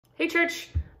Hey church,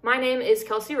 my name is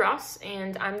Kelsey Ross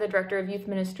and I'm the Director of Youth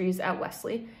Ministries at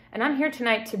Wesley, and I'm here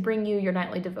tonight to bring you your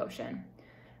nightly devotion.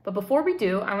 But before we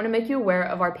do, I want to make you aware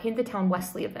of our Paint the Town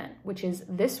Wesley event, which is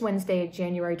this Wednesday,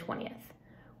 January 20th.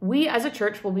 We as a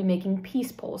church will be making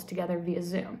peace polls together via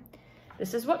Zoom.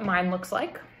 This is what mine looks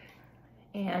like,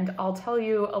 and I'll tell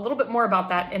you a little bit more about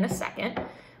that in a second.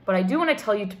 But I do want to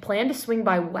tell you to plan to swing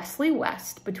by Wesley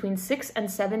West between 6 and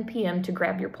 7 p.m. to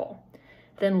grab your poll.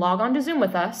 Then log on to Zoom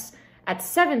with us at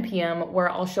 7 p.m. where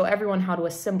I'll show everyone how to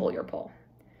assemble your poll.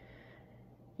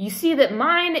 You see that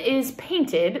mine is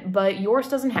painted, but yours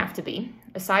doesn't have to be.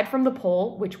 Aside from the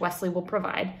poll, which Wesley will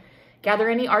provide, gather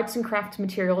any arts and crafts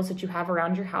materials that you have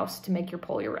around your house to make your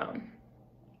poll your own.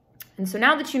 And so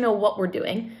now that you know what we're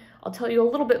doing, I'll tell you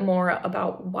a little bit more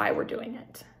about why we're doing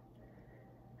it.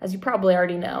 As you probably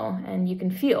already know, and you can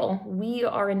feel, we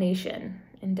are a nation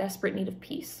in desperate need of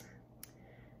peace.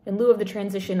 In lieu of the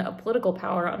transition of political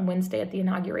power on Wednesday at the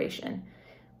inauguration,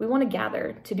 we want to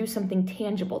gather to do something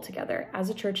tangible together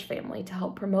as a church family to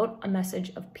help promote a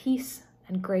message of peace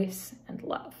and grace and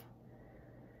love.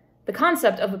 The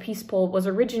concept of a peace poll was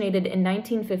originated in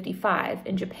 1955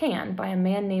 in Japan by a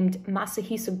man named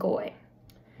Masahisa Goei.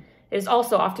 It is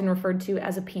also often referred to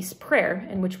as a peace prayer,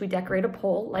 in which we decorate a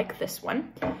pole like this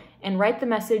one and write the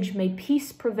message, "May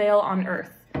peace prevail on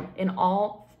earth,"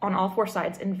 on all four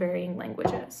sides in varying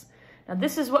languages. Now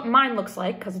this is what mine looks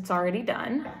like because it's already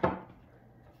done,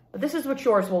 but this is what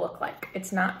yours will look like.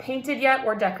 It's not painted yet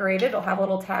or decorated. It'll have a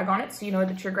little tag on it so you know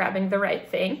that you're grabbing the right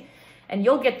thing, and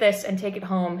you'll get this and take it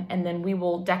home, and then we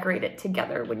will decorate it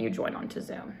together when you join onto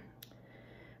Zoom.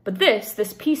 But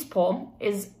this peace poll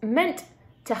is meant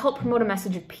to help promote a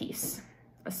message of peace,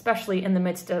 especially in the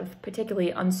midst of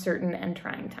particularly uncertain and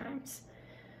trying times.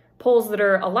 Polls that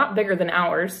are a lot bigger than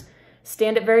ours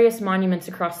stand at various monuments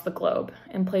across the globe,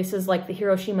 in places like the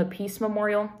Hiroshima Peace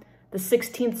Memorial, the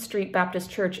 16th Street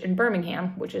Baptist Church in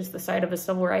Birmingham, which is the site of a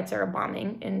civil rights era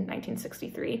bombing in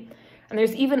 1963, and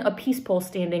there's even a peace pole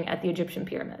standing at the Egyptian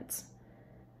pyramids.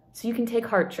 So you can take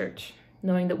heart, church,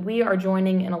 knowing that we are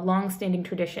joining in a long-standing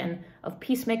tradition of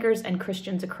peacemakers and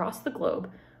Christians across the globe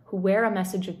who wear a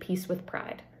message of peace with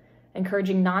pride,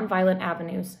 encouraging nonviolent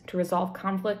avenues to resolve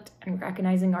conflict and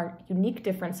recognizing our unique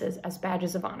differences as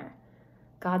badges of honor,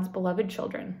 God's beloved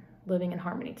children living in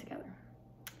harmony together.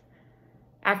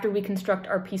 After we construct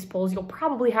our peace poles, you'll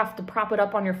probably have to prop it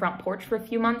up on your front porch for a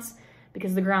few months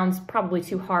because the ground's probably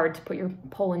too hard to put your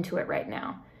pole into it right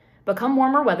now. But come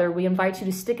warmer weather, we invite you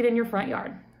to stick it in your front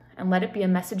yard and let it be a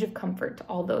message of comfort to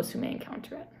all those who may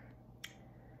encounter it.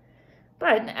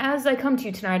 But as I come to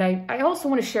you tonight, I also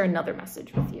want to share another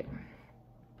message with you.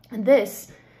 And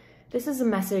this is a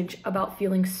message about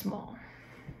feeling small.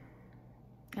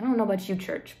 I don't know about you,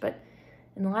 church, but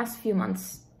in the last few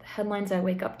months, the headlines I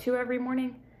wake up to every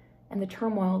morning and the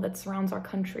turmoil that surrounds our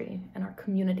country and our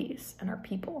communities and our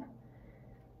people,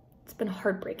 it's been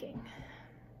heartbreaking.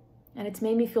 And it's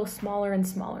made me feel smaller and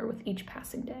smaller with each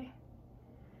passing day.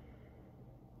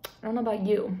 I don't know about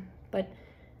you, but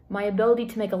my ability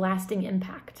to make a lasting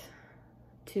impact,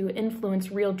 to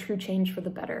influence real true change for the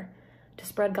better, to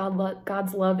spread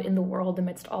God's love in the world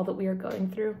amidst all that we are going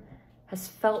through, has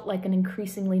felt like an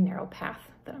increasingly narrow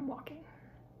path that I'm walking.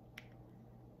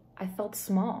 I felt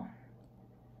small,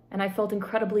 and I felt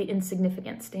incredibly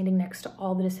insignificant standing next to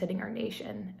all that is hitting our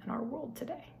nation and our world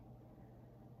today.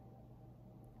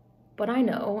 But I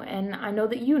know, and I know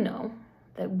that you know,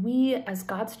 that we as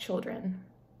God's children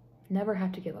never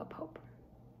have to give up hope.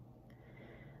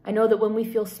 I know that when we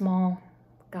feel small,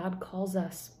 God calls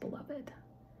us beloved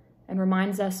and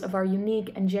reminds us of our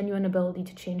unique and genuine ability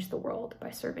to change the world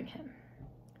by serving Him.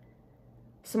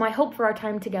 So my hope for our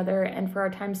time together, and for our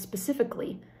time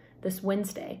specifically this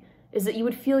Wednesday, is that you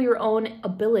would feel your own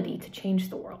ability to change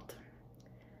the world.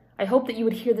 I hope that you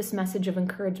would hear this message of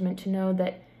encouragement to know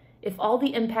that if all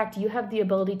the impact you have the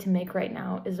ability to make right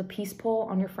now is a peace pole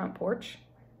on your front porch,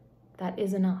 that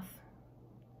is enough.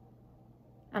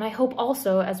 And I hope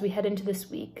also, as we head into this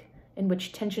week, in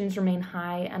which tensions remain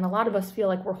high and a lot of us feel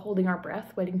like we're holding our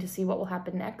breath, waiting to see what will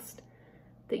happen next,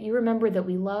 that you remember that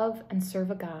we love and serve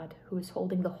a God who is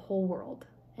holding the whole world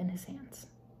in His hands.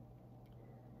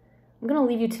 I'm going to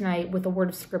leave you tonight with a word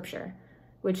of scripture,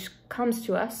 which comes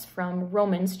to us from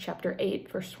Romans chapter 8,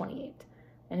 verse 28.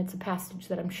 And it's a passage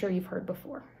that I'm sure you've heard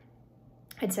before.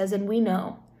 It says, "And we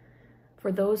know,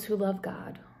 for those who love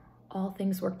God, all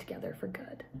things work together for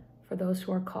good, for those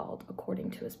who are called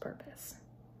according to His purpose."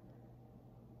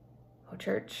 Oh,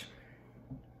 church,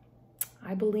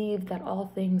 I believe that all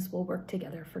things will work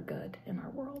together for good in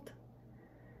our world.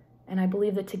 And I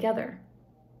believe that together,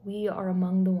 we are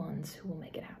among the ones who will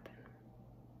make it happen.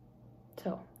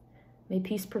 So, May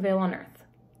peace prevail on earth.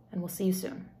 And we'll see you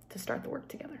soon to start the work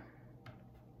together.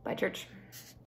 Bye, church.